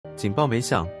警报没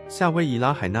响，夏威夷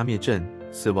拉海纳灭镇，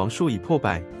死亡数已破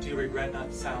百。Do you regret not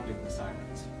sounding the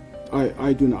sirens?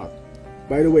 I do not.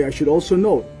 By the way, I should also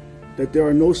note that there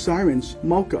are no sirens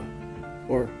Mauka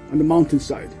or on the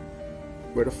mountainside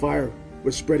where the fire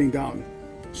was spreading down.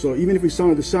 So even if we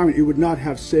sounded the siren, it would not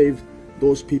have saved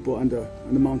those people on the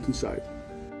mountainside.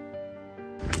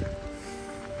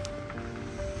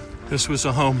 This was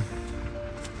a home.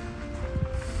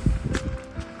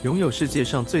 拥有世界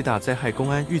上最大灾害公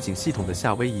安预警系统的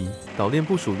夏威夷，岛链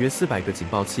部署约400个警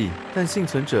报器，但幸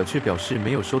存者却表示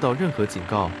没有收到任何警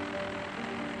告。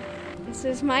This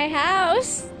is my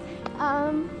house.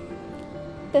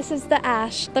 This is the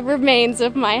ash, the remains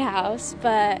of my house,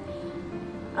 but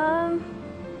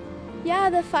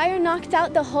yeah, the fire knocked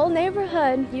out the whole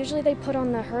neighborhood. Usually they put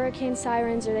on the hurricane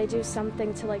sirens or they do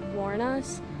something to like warn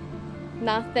us.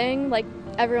 Nothing. Like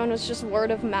everyone was just word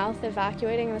of mouth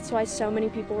evacuating. That's why so many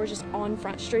people were just on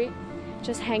Front Street,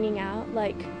 just hanging out.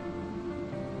 Like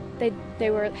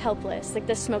they were helpless. Like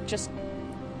the smoke just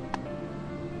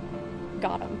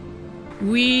got them.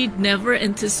 We never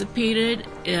anticipated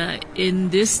in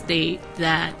this state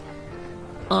that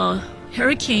a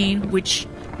hurricane which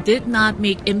did not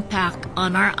make impact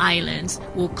on our islands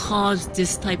will cause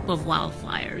this type of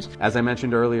wildfires. As I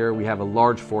mentioned earlier, we have a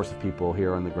large force of people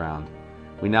here on the ground.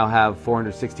 We now have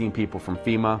 416 people from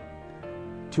FEMA,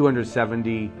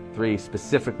 273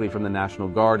 specifically from the National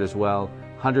Guard as well,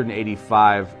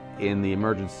 185 in the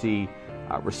emergency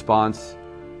response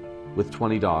with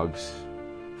 20 dogs,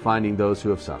 finding those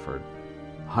who have suffered.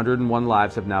 101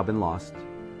 lives have now been lost.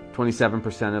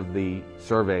 27% of the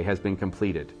survey has been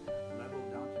completed.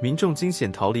 民众惊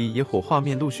险逃离野火画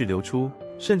面陆续流出，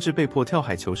甚至被迫跳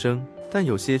海求生，但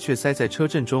有些却塞在车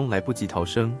阵中来不及逃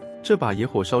生，这把野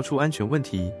火烧出安全问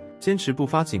题。坚持不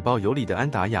发警报有理的安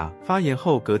达雅发言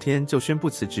后隔天就宣布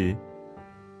辞职。